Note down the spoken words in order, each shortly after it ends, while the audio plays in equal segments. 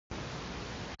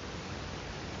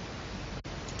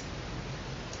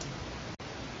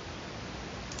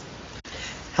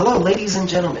Hello, ladies and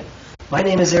gentlemen. My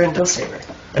name is Aaron Dosaver.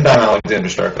 And I'm Alexander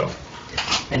Starko.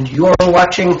 And you're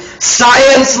watching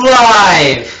Science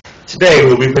Live! Today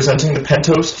we'll be presenting the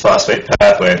Pentose phosphate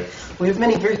pathway. We have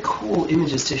many very cool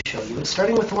images to show you,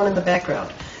 starting with the one in the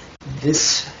background.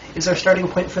 This is our starting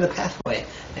point for the pathway.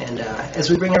 And as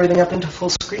we bring everything up into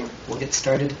full screen, we'll get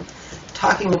started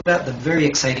talking about the very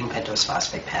exciting pentose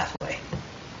phosphate pathway.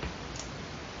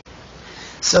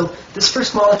 So this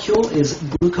first molecule is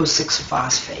glucose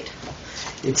 6-phosphate.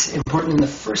 It's important in the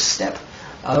first step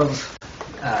of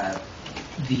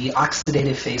the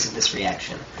oxidative phase of this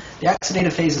reaction. The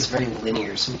oxidative phase is very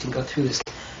linear, so we can go through this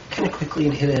kind of quickly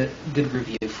and hit a good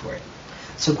review for it.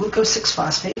 So glucose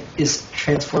 6-phosphate is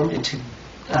transformed into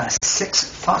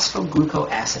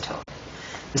 6-phosphoglucoacetone.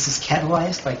 This is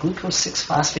catalyzed by glucose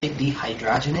 6-phosphate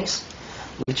dehydrogenase,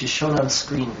 which is shown on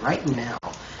screen right now.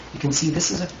 You can see this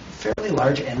is a fairly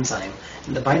large enzyme,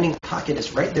 and the binding pocket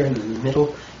is right there in the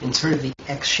middle in sort of the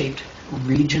X-shaped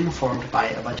region formed by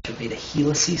a bunch of beta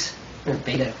helices, or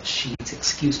beta sheets,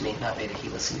 excuse me, not beta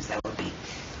helices, that would be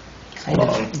kind of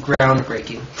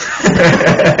groundbreaking.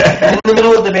 In the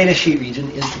middle of the beta sheet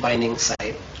region is the binding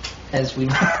site, as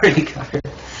we've already covered.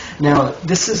 Now,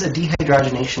 this is a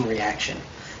dehydrogenation reaction.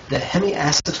 The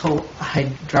hemiacetyl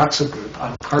hydroxyl group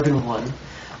on carbon 1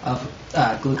 of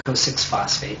glucose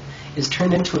 6-phosphate is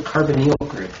turned into a carbonyl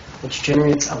group, which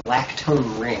generates a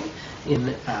lactone ring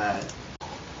in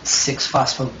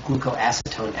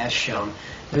 6-phosphoglucoacetone, as shown.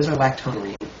 There's our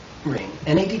lactone ring.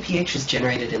 NADPH is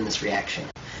generated in this reaction,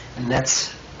 and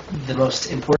that's the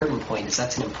most important point, is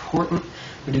that's an important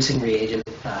reducing reagent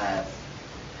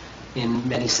in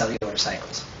many cellular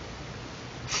cycles.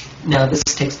 Now, this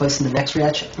takes place in the next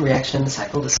reaction in the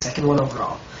cycle, the second one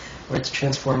overall, where it's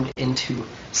transformed into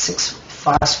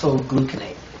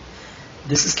 6-phosphogluconate.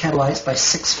 This is catalyzed by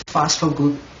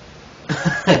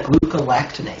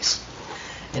 6-phosphoglucolactonase.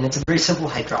 And it's a very simple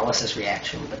hydrolysis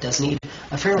reaction, but does need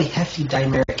a fairly hefty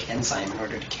dimeric enzyme in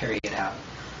order to carry it out.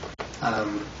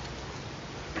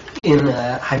 In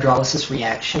a hydrolysis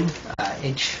reaction,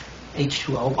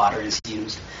 H2O, water, is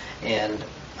used, and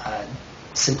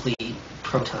simply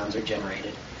protons are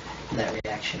generated in that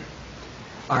reaction.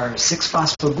 Our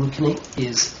 6-phosphogluconate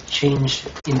is changed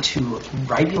into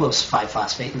ribulose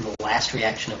 5-phosphate in the last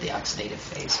reaction of the oxidative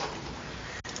phase.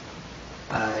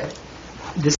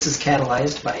 This is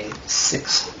catalyzed by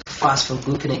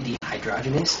 6-phosphogluconate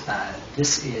dehydrogenase.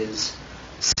 This is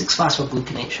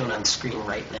 6-phosphogluconate shown on screen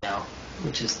right now,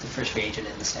 which is the first reagent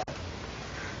in the step.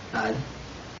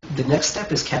 The next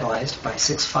step is catalyzed by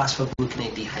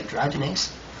 6-phosphogluconate dehydrogenase,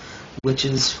 which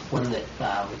is one that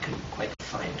we couldn't quite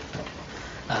find. But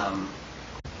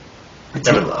it's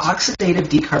an oxidative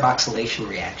decarboxylation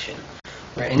reaction,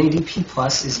 where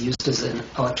NADP+ is used as an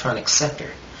electron acceptor.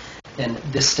 And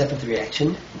this step of the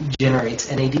reaction generates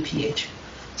NADPH,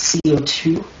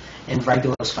 CO2, and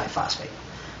ribulose 5-phosphate.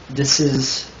 This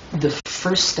is the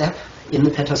first step in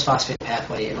the pentose phosphate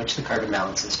pathway in which the carbon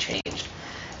balance is changed.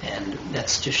 And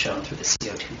that's just shown through the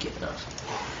CO2 given off.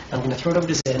 I'm going to throw it over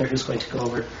to Xander, who's going to go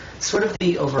over sort of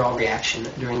the overall reaction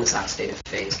during this oxidative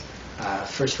phase.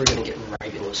 First, we're going to get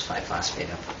ribulose 5-phosphate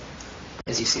up.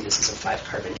 As you see, this is a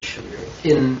 5-carbon sugar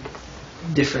in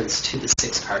difference to the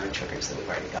 6-carbon sugars that we've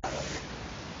already got over.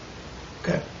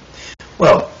 Okay.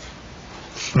 Well,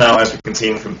 now as we can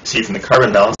see from the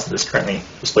carbon balance that is currently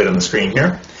displayed on the screen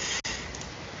here,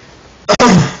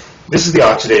 this is the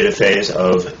oxidative phase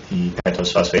of the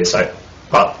pentose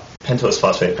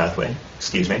phosphate pathway.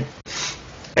 Excuse me.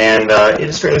 And it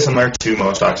is fairly similar to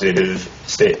most oxidative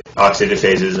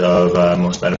phases of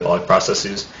most metabolic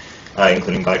processes,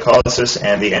 including glycolysis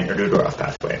and the Entner-Dudoroff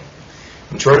pathway.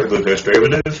 In short, a glucose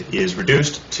derivative is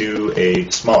reduced to a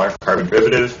smaller carbon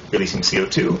derivative, releasing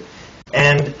CO2,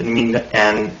 and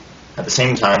at the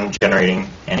same time generating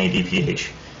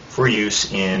NADPH for use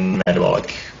in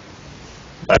metabolic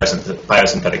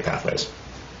biosynthetic pathways.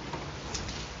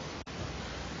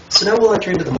 So now we'll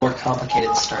enter into the more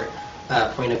complicated start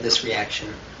point of this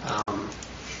reaction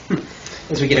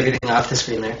as we get everything off the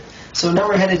screen there. So now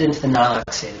we're headed into the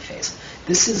non-oxidative phase.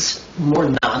 This is more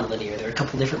non-linear. There are a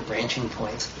couple different branching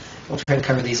points. We'll try to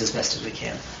cover these as best as we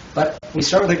can. But we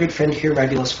start with our good friend here,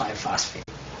 ribulose 5-phosphate.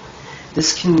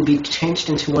 This can be changed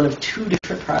into one of two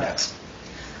different products.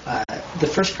 The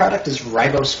first product is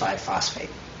ribose 5-phosphate.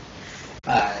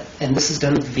 And this is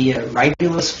done via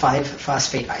ribulose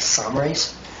 5-phosphate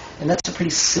isomerase. And that's a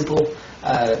pretty simple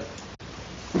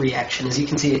reaction. As you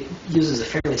can see, it uses a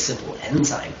fairly simple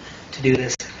enzyme to do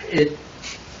this. It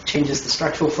changes the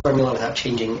structural formula without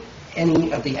changing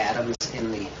any of the atoms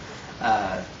in the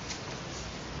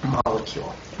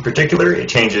molecule. In particular, it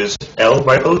changes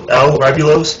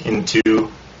L-ribose into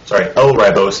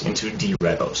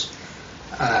D-ribose.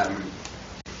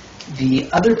 The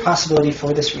other possibility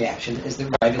for this reaction is that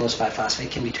ribulose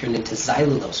 5-phosphate can be turned into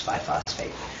xylulose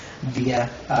 5-phosphate via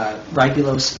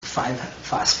ribulose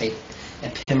 5-phosphate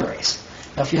epimerase.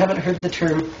 Now, if you haven't heard the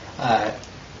term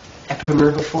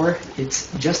epimer before,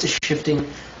 it's just a shifting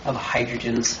of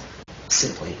hydrogens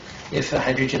simply. If a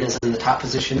hydrogen is in the top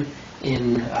position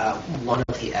in one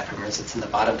of the epimers, it's in the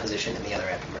bottom position in the other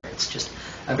epimer. It's just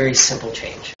a very simple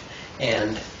change.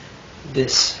 And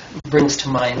this brings to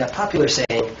mind a popular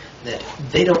saying that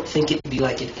they don't think it be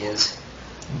like it is,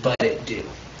 but it do.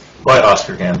 By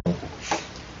Oscar Gamble.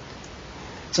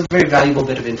 It's a very valuable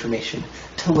bit of information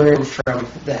to learn from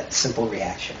that simple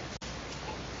reaction.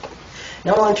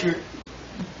 Now on to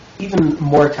even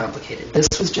more complicated. This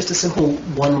was just a simple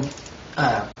one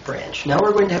branch. Now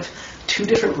we're going to have two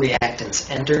different reactants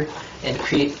enter and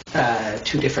create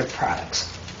two different products.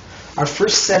 Our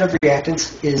first set of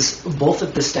reactants is both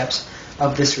of the steps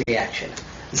of this reaction.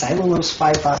 Xylulose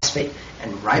 5-phosphate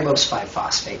and ribose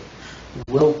 5-phosphate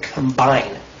will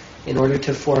combine in order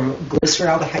to form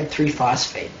glyceraldehyde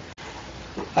 3-phosphate,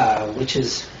 which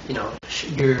is,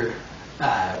 your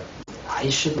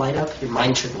eyes should light up, your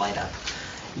mind should light up.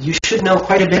 You should know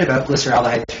quite a bit about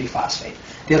glyceraldehyde 3-phosphate.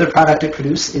 The other product it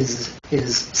produces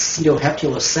is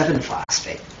acetoheptulose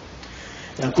 7-phosphate.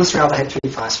 Now, glyceraldehyde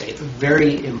 3-phosphate, a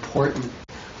very important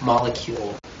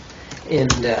molecule, and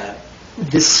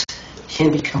this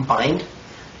can be combined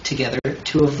together.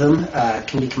 Two of them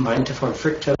can be combined to form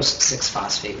fructose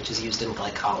 6-phosphate, which is used in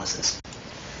glycolysis.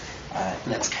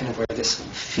 And that's kind of where this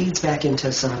feeds back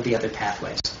into some of the other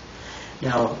pathways.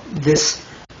 Now, this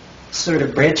sort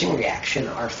of branching reaction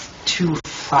are two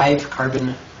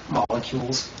 5-carbon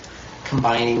molecules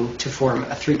combining to form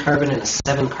a 3-carbon and a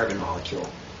 7-carbon molecule.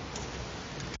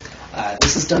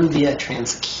 This is done via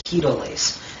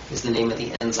transketolase, is the name of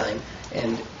the enzyme,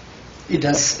 and it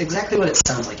does exactly what it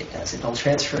sounds like it does. It'll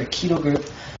transfer a keto group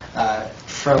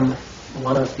from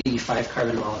one of the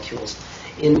 5-carbon molecules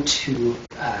into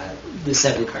the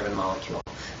 7-carbon molecule.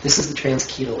 This is the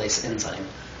transketolase enzyme.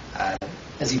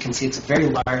 As you can see, it's very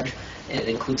large, and it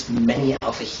includes many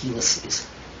alpha helices.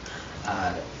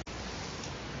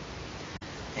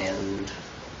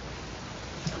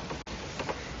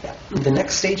 The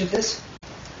next stage of this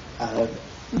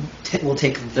will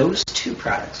take those two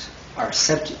products, our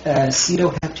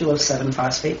acetoheptulose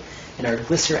 7-phosphate and our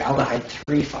glyceraldehyde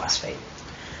 3-phosphate.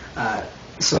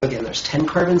 So again, there's 10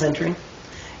 carbons entering,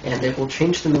 and it will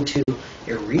change them into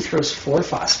erythrose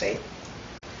 4-phosphate,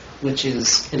 which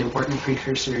is an important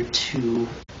precursor to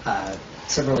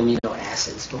several amino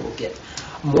acids, but we'll get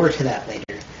more to that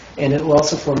later. And it will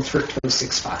also form fructose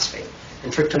 6-phosphate.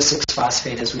 And fructose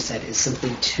 6-phosphate, as we said, is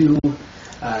simply two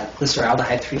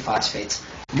glyceraldehyde 3-phosphates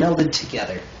melded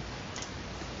together.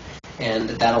 And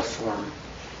that'll form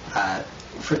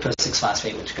fructose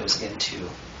 6-phosphate, which goes into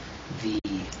the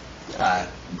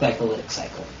glycolytic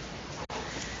cycle.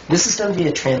 This is done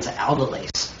via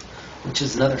transaldolase, which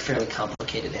is another fairly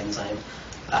complicated enzyme.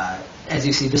 As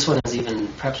you see, this one is even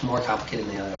perhaps more complicated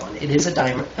than the other one. It is a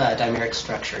dimeric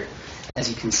structure, as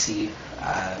you can see.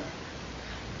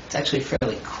 It's actually a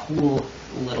fairly cool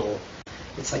little,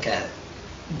 it's like a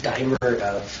dimer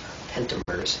of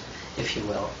pentamers, if you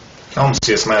will. I can almost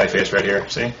see a smiley face right here.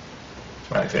 See?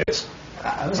 Smiley face.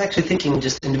 I was actually thinking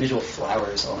just individual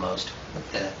flowers almost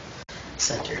at the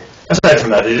center. Aside from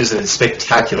that, it is a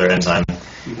spectacular enzyme.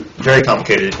 Very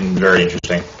complicated and very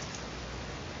interesting.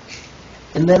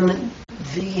 And then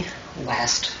the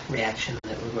last reaction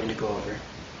that we're going to go over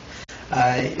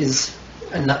is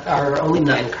our only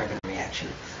 9-carbon reaction.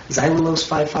 Xylulose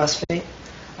 5-phosphate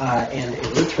and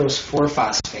erythrose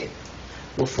 4-phosphate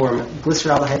will form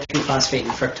glyceraldehyde 3-phosphate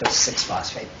and fructose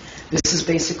 6-phosphate. This is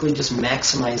basically just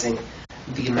maximizing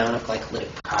the amount of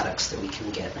glycolytic products that we can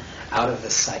get out of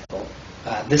this cycle.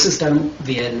 This is done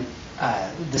via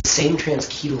the same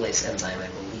transketolase enzyme, I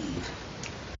believe.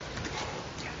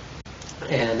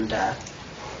 And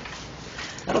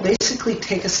that'll basically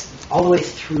take us all the way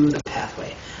through the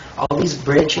pathway. All these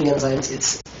branching enzymes,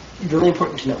 it's really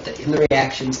important to note that in the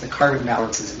reactions, the carbon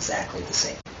balance is exactly the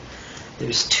same.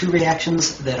 There's two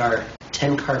reactions that are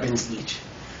 10 carbons each,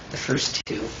 the first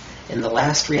two, and the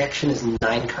last reaction is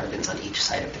 9 carbons on each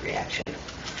side of the reaction.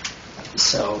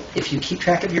 So if you keep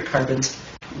track of your carbons,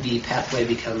 the pathway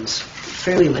becomes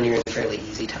fairly linear and fairly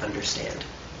easy to understand.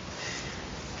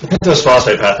 The pentose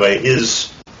phosphate pathway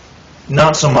is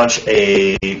not so much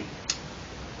a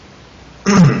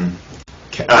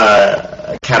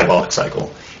catabolic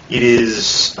cycle. It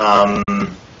is more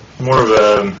of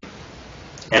a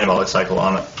anabolic cycle.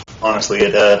 Honestly,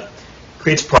 it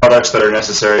creates products that are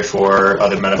necessary for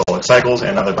other metabolic cycles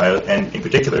and and in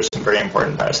particular some very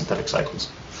important biosynthetic cycles.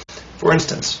 For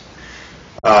instance,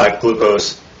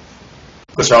 glyceraldehyde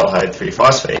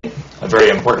 3-phosphate, a very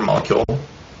important molecule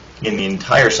in the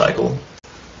entire cycle,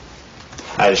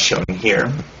 as shown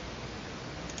here.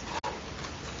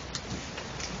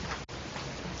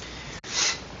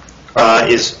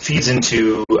 Feeds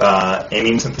into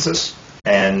amine synthesis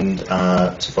and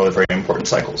some other very important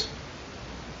cycles.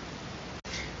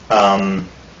 Some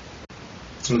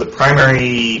of the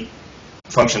primary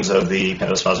functions of the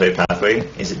pentose phosphate pathway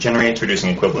is it generates reducing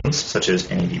equivalents such as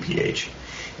NADPH,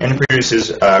 and it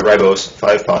produces ribose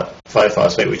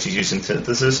 5-phosphate, which is used in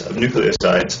synthesis of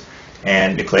nucleosides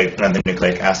and other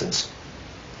nucleic acids.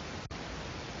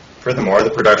 Furthermore,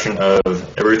 the production of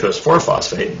erythros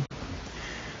 4-phosphate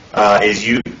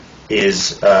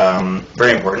is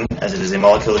very important, as it is a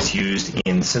molecule that's used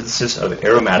in the synthesis of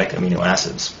aromatic amino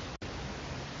acids.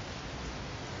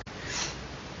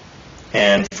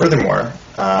 And furthermore,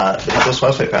 the pentose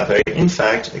phosphate pathway, in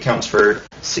fact, accounts for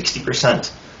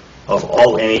 60% of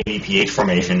all NADPH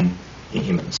formation in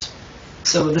humans.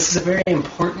 So this is a very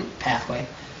important pathway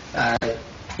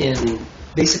in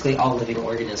basically all living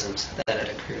organisms that it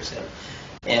occurs in.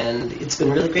 And it's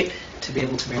been really great to be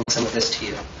able to bring some of this to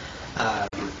you.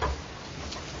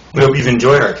 We hope you've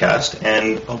enjoyed our cast,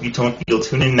 and hope you'll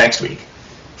tune in next week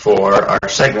for our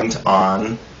segment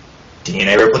on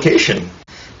DNA replication.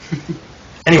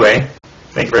 Anyway,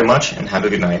 thank you very much, and have a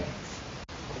good night.